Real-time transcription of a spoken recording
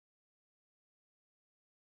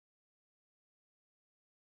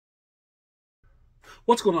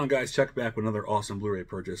What's going on, guys? Chuck back with another awesome Blu-ray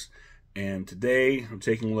purchase. And today I'm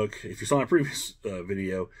taking a look, if you saw my previous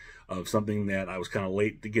video, of something that I was kind of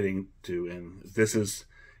late to getting to, and this is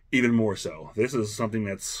even more so. This is something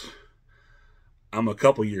I'm a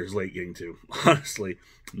couple years late getting to, honestly.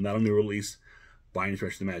 Not a new release by any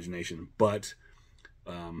stretch of the imagination, but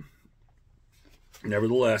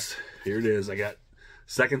nevertheless, here it is. I got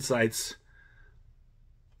Second Sight's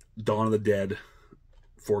Dawn of the Dead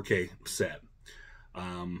 4K set.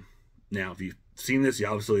 Now, if you've seen this,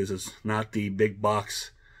 obviously this is not the big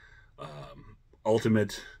box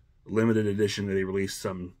ultimate limited edition that they released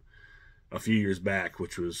a few years back,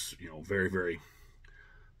 which was, very, very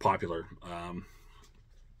popular.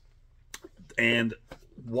 And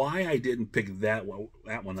why I didn't pick that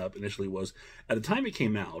one up initially was, at the time it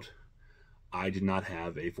came out, I did not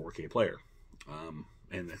have a 4K player,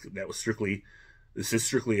 and that was this is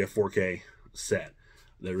strictly a 4K set.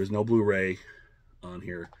 There is no Blu-ray on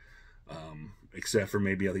here, except for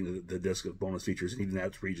maybe, I think, the disc of bonus features, and even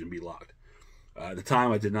that's region B locked. At the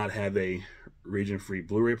time, I did not have a region-free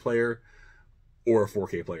Blu-ray player or a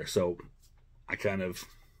 4K player, so I kind of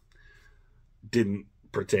didn't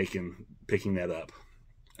partake in picking that up.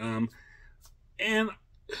 And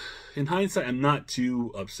in hindsight, I'm not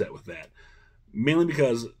too upset with that, mainly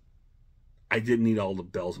because I didn't need all the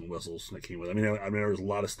bells and whistles that came with it. I mean, there was a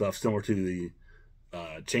lot of stuff similar to the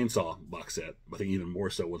Chainsaw box set, I think even more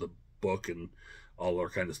so, with a book and all our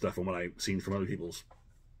kind of stuff from what I've seen from other people's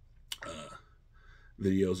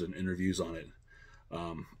videos and interviews on it.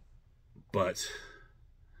 But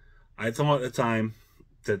I thought at the time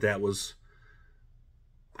that was,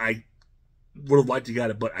 I would have liked to get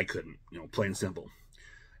it, but I couldn't, plain and simple.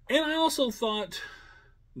 And I also thought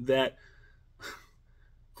that,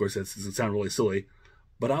 of course, that doesn't sound really silly,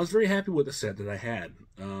 but I was very happy with the set that I had.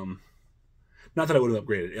 Not that I would have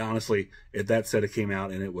upgraded. Honestly, if that set had came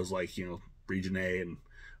out and it was like, region A and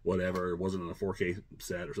whatever, it wasn't on a 4K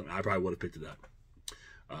set or something, I probably would have picked it up.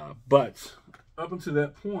 But up until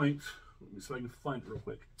that point, let me see if I can find it real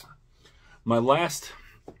quick.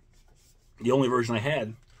 The only version I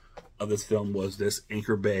had of this film was this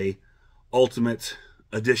Anchor Bay Ultimate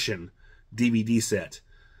Edition DVD set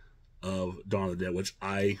of Dawn of the Dead, which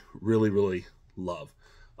I really, really love.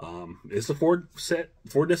 It's a four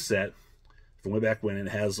disc set from way back when. It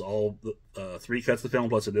has all the 3 cuts of the film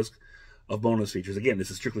plus a disc of bonus features. Again, this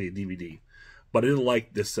is strictly a DVD, but I did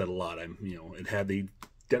like this set a lot. It had the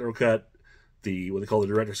Detro cut, what they call the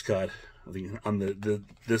director's cut. I think on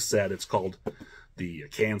this set it's called the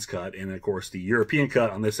Cannes cut, and of course the European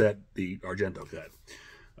cut on this set, the Argento cut.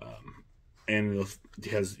 And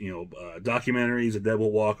it has documentaries, a Dead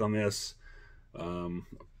Will Walk on this, a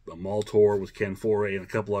mall tour with Ken Foray, and a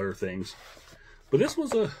couple other things. But this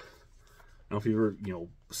was I don't know if you've ever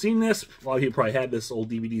seen this. A lot of you probably had this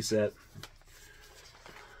old DVD set.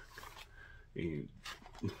 And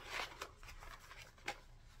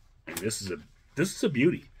this is a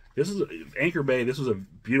beauty. This is Anchor Bay. This was a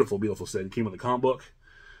beautiful, beautiful set. It came with a comic book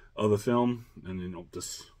of the film, and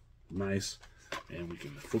this nice. And we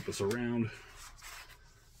can flip this around.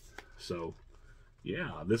 So,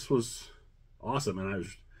 yeah, this was awesome. And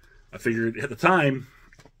I figured at the time,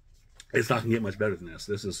 it's not gonna get much better than this.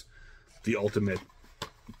 This is the ultimate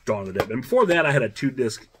Dawn of the Dead. And before that, I had a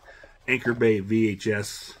 2-disc Anchor Bay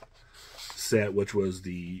VHS set, which was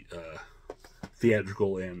the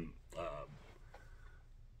theatrical and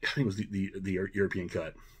I think it was the European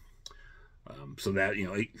cut. So that,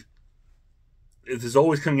 it is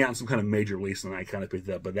always coming out in some kind of major release, and I kind of picked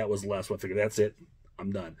it up. But that was the last one. I figured, that's it.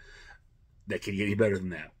 I'm done. That can't get any better than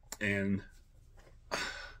that. And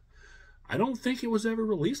I don't think it was ever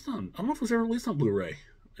released on, I don't know if it was ever released on Blu-ray.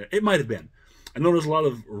 It might have been. I know there's a lot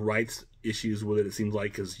of rights issues with it seems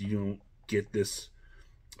like, because you don't get this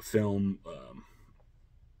film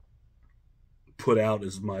put out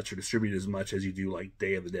as much or distributed as much as you do like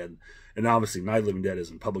Day of the Dead. And obviously Night of the Living Dead is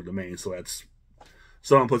in public domain, so that's,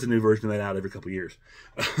 someone puts a new version of that out every couple of years.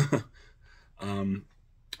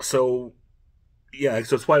 So yeah,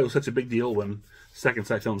 so that's why it was such a big deal when Second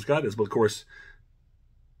Sight Films got this. But of course,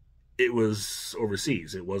 it was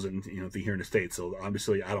overseas. It wasn't, here in the States. So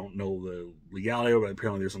obviously, I don't know the legality of it, but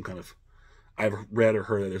apparently there's some kind of, I've read or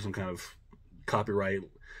heard that there's some kind of copyright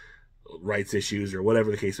rights issues or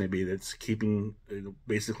whatever the case may be that's keeping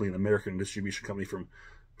basically an American distribution company from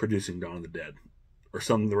producing Dawn of the Dead or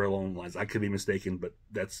something along the lines. I could be mistaken, but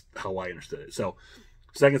that's how I understood it. So,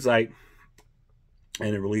 Second Sight,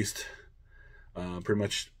 and it released pretty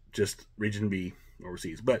much just region B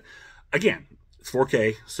overseas. But again, it's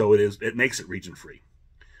 4K, so it makes it region free.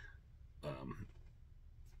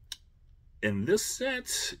 And this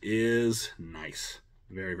set is nice.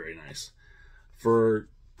 Very, very nice. For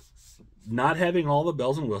not having all the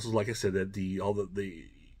bells and whistles, like I said, that all the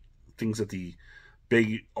things that the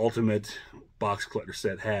big Ultimate box collector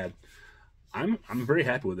set had, I'm very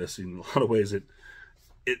happy with this. In a lot of ways, it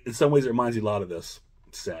in some ways it reminds me a lot of this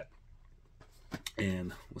set.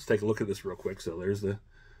 And let's take a look at this real quick. So there's the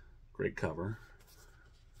great cover.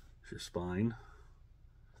 There's your spine.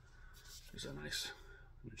 There's a nice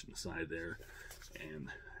image on the side there. And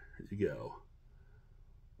here you go.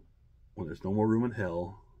 When there's no more room in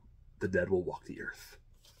hell, the dead will walk the earth.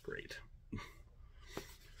 Great.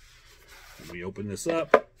 And we open this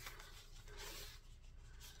up.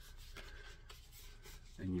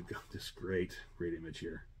 And you've got this great image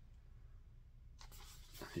here.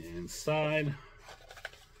 Inside,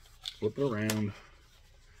 flip it around,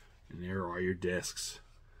 and there are your discs.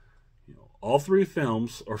 You know, all three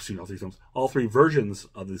films, or excuse me, all three versions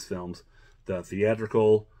of these films, the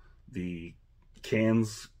theatrical, the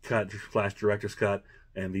Cannes cut / director's cut,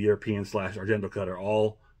 and the European / Argento cut are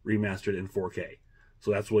all remastered in 4K.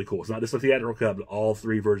 So that's really cool. It's not just a theatrical cut, but all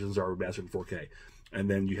three versions are remastered in 4K. And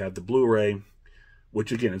then you have the Blu-ray,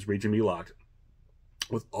 which again is region B locked,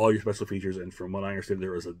 with all your special features. And from what I understand,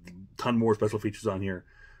 there is a ton more special features on here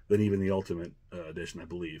than even the Ultimate edition, I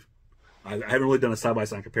believe. I haven't really done a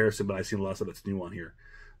side-by-side comparison, but I've seen a lot of stuff that's new on here.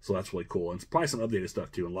 So that's really cool. And it's probably some updated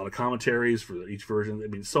stuff, too. And a lot of commentaries for each version. I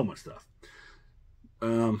mean, so much stuff.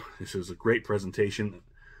 This is a great presentation.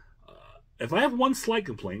 If I have one slight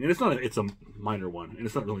complaint, and it's a minor one, and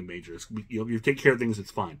it's not really major. It's, you know, you take care of things,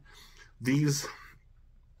 it's fine. These,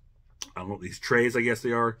 I don't know, these trays, I guess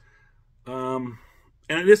they are. And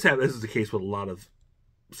this is the case with a lot of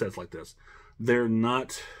sets like this. They're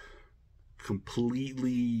not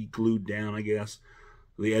completely glued down, I guess.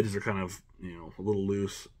 The edges are kind of, you know, a little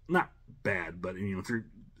loose. Not bad, but, you know, if you're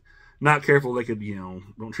not careful, they could, you know,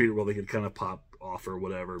 don't treat it well, they could kind of pop off or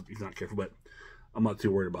whatever if you're not careful. But I'm not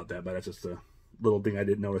too worried about that. But that's just a little thing I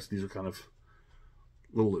didn't notice. These are kind of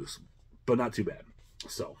a little loose, but not too bad.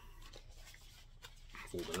 So,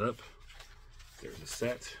 fold it up. There's a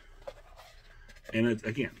set. And it,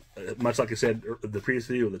 again, much like I said the previous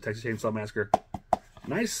video with the Texas Chainsaw Massacre,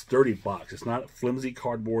 nice sturdy box. It's not flimsy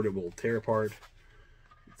cardboard; it will tear apart.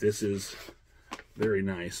 This is very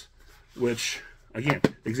nice. Which, again,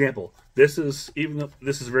 example. This is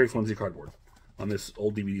very flimsy cardboard on this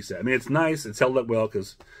old DVD set. I mean, it's nice. It's held up well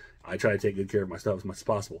because I try to take good care of my stuff as much as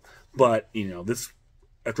possible. But you know, this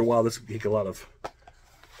after a while, this can take a lot of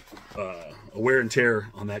wear and tear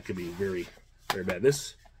on that. Could be very, very bad.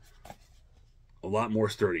 This. A lot more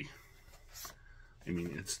sturdy. I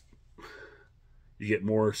mean, you get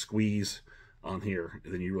more squeeze on here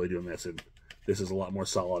than you really do on this. And this is a lot more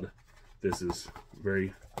solid. This is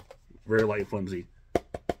very, very light and flimsy,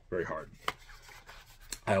 very hard.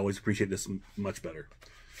 I always appreciate this much better.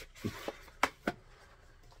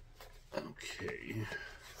 Okay,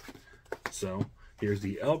 so here's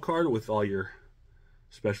the L card with all your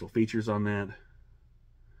special features on that,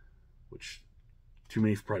 which too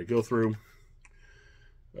many to probably go through.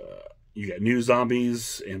 You got new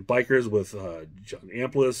zombies and bikers with John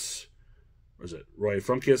Amplis, or is it Roy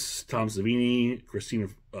Frumkis, Tom Savini, Christina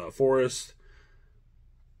Forrest,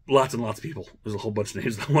 lots and lots of people. There's a whole bunch of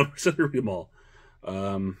names. I want to read them all.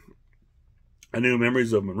 A new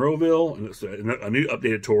Memories of Monroeville, and it's a new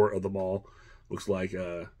updated tour of the mall. Looks like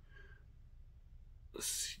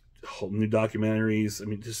whole new documentaries. I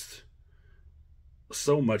mean, just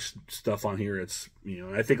so much stuff on here. It's, you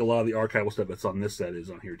know, I think a lot of the archival stuff that's on this set is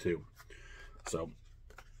on here too. So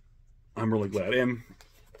I'm really glad. And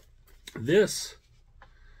this,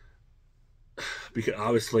 because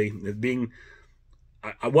obviously it being,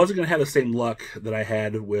 I wasn't going to have the same luck that I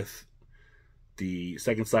had with the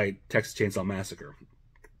Second Sight Texas Chainsaw Massacre,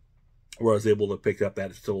 where I was able to pick up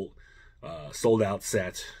that still sold out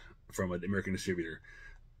set from an American distributor.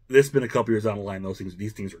 This has been a couple years down the line.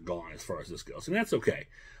 These things are gone as far as this goes, and that's okay.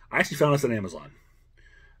 I actually found this on Amazon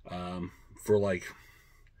for like,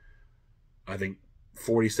 I think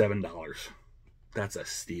 $47. That's a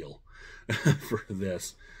steal for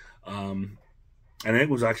this, and it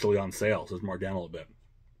was actually on sale, so it's marked down a little bit.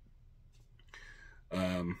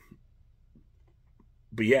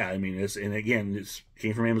 But yeah, I mean, it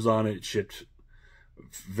came from Amazon. It shipped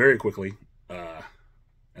very quickly,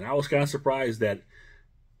 and I was kind of surprised that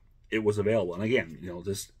it was available. And again, you know,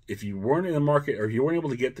 just if you weren't in the market, or if you weren't able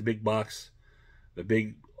to get the big box, the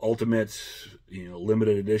big ultimate, you know,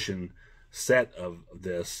 limited edition set of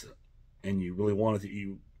this, and you really wanted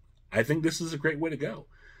to, I think this is a great way to go.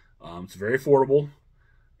 It's very affordable.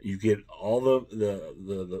 You get all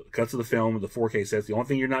the cuts of the film, the 4K sets. The only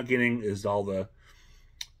thing you're not getting is all the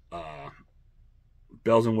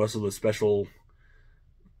bells and whistles, the special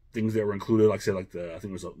things that were included. Like I said, like I think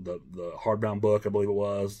it was the hardbound book, I believe it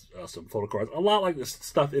was, some photo cards, a lot like this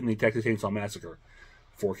stuff in the Texas Chainsaw Massacre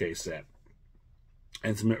 4K set,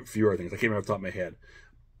 and some few other things. I can't remember off the top of my head.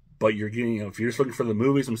 But you're getting, if you're just looking for the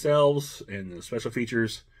movies themselves and the special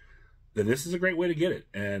features, then this is a great way to get it.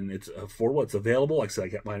 And it's affordable. It's available. Like I said, I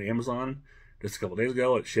got mine on Amazon just a couple days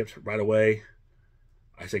ago. It shipped right away.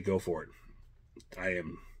 I say go for it. I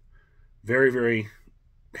am very, very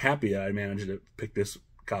happy that I managed to pick this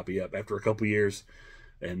copy up after a couple years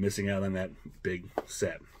and missing out on that big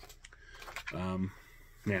set.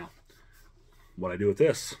 Now, what I do with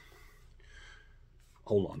this,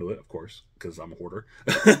 hold on to it, of course, because I'm a hoarder.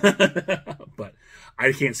 But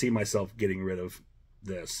I can't see myself getting rid of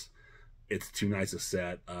this. It's too nice a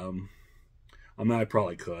set. I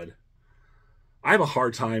probably could. I have a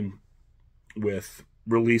hard time with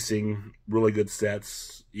releasing really good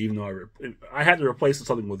sets, even though I had to replace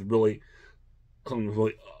something with really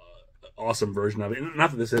awesome version of it. And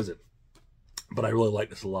not that this isn't, but I really like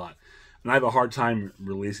this a lot. And I have a hard time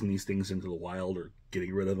releasing these things into the wild or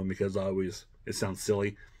getting rid of them because it sounds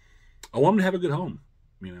silly. I want them to have a good home,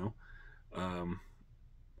 you know.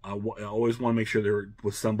 I always want to make sure they're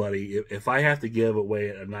with somebody. If I have to give away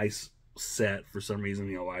a nice set for some reason,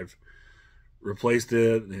 you know, I've replaced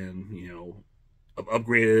it and, you know, I've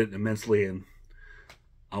upgraded it immensely, and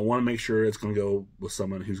I want to make sure it's going to go with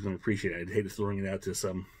someone who's going to appreciate it. I'd hate throwing it out to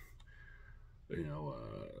some, you know,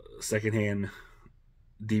 secondhand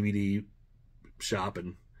DVD shop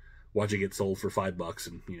and watch it get sold for $5,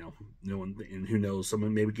 and you know, no one, and who knows,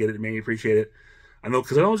 someone maybe get it, maybe appreciate it. I know,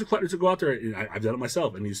 because I know there's collectors who go out there, and I've done it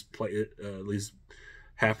myself, and these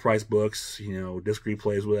half-price books, you know, disc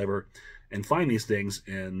replays, whatever, and find these things,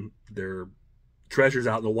 and they're treasures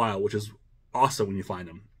out in the wild, which is awesome when you find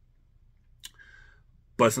them.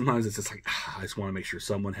 But sometimes it's just like, I just want to make sure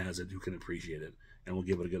someone has it who can appreciate it, and will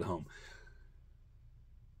give it a good home.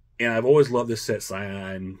 And I've always loved this set,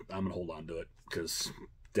 Cyan. I'm gonna hold on to it because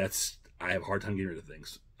I have a hard time getting rid of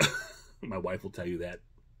things. My wife will tell you that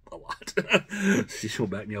a lot. She'll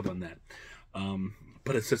back me up on that.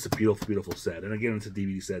 But it's just a beautiful, beautiful set. And again, it's a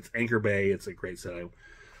DVD set. It's Anchor Bay. It's a great set.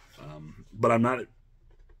 But I'm not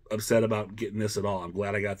upset about getting this at all. I'm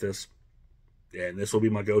glad I got this, and this will be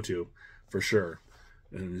my go-to for sure.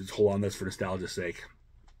 And just hold on to this for nostalgia's sake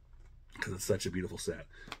because it's such a beautiful set.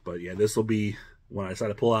 But yeah, this will be when I decide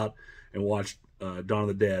to pull out and watch Dawn of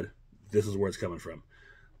the Dead. This is where it's coming from.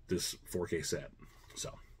 This 4K set.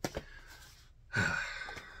 So I'm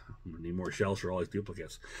gonna need more shells for all these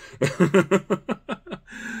duplicates.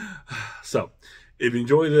 So if you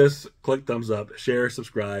enjoy this, click thumbs up, share,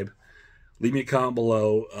 subscribe, leave me a comment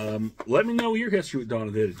below. Let me know your history with Dawn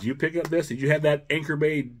of the Dead. Did you pick up this? Did you have that Anchor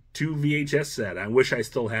Bay 2 VHS set? I wish I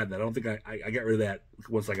still had that. I don't think I got rid of that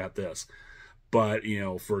once I got this. But, you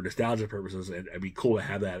know, for nostalgia purposes, it'd be cool to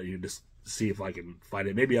have that, and you just see if I can find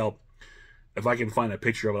it. Maybe if I can find a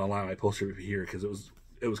picture of it online, I post it here because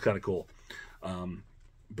it was kind of cool.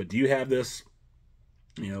 But do you have this?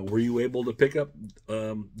 You know, were you able to pick up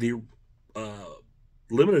the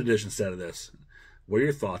limited edition set of this? What are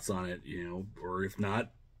your thoughts on it? You know, or if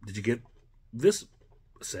not, did you get this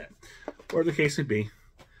set? Or the case may be.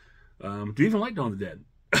 Do you even like Dawn of the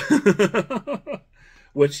Dead?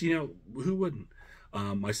 Which, you know, who wouldn't?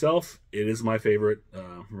 Myself, it is my favorite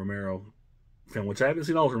Romero film, which I haven't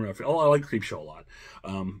seen all of Romero films. Oh, I like Creepshow a lot.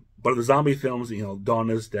 But of the zombie films, you know, Dawn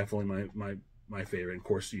is definitely my favorite. And of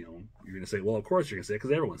course, you know, you're going to say, well, of course you're going to say it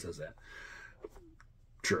because everyone says that.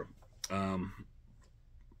 True.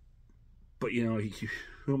 But, you know,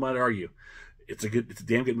 who might argue? It's a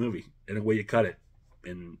damn good movie. And the way you cut it.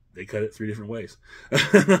 And they cut it 3 different ways.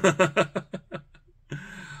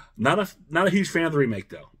 Not a huge fan of the remake,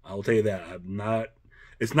 though. I will tell you that.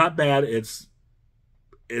 It's not bad. It's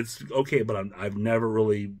okay, but I've never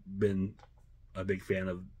really been a big fan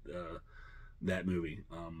of that movie.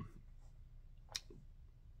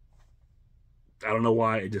 I don't know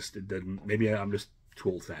why. It didn't. Maybe I'm just too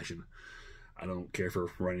old-fashioned. I don't care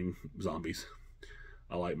for running zombies.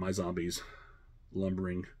 I like my zombies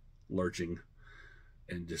lumbering, lurching,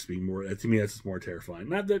 and just being more. To me, that's just more terrifying.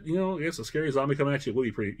 Not that, you know, I guess a scary zombie coming at you would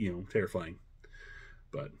be pretty, you know, terrifying.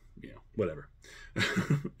 But, you know, whatever.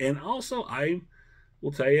 And also, I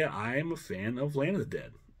will tell you, I am a fan of Land of the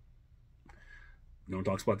Dead. No one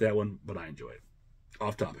talks about that one, but I enjoy it.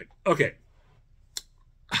 Off topic. Okay.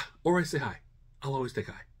 Or I say hi. I'll always take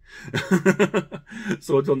hi.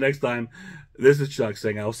 So until next time, this is Chuck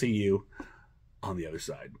saying I'll see you on the other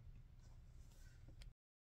side.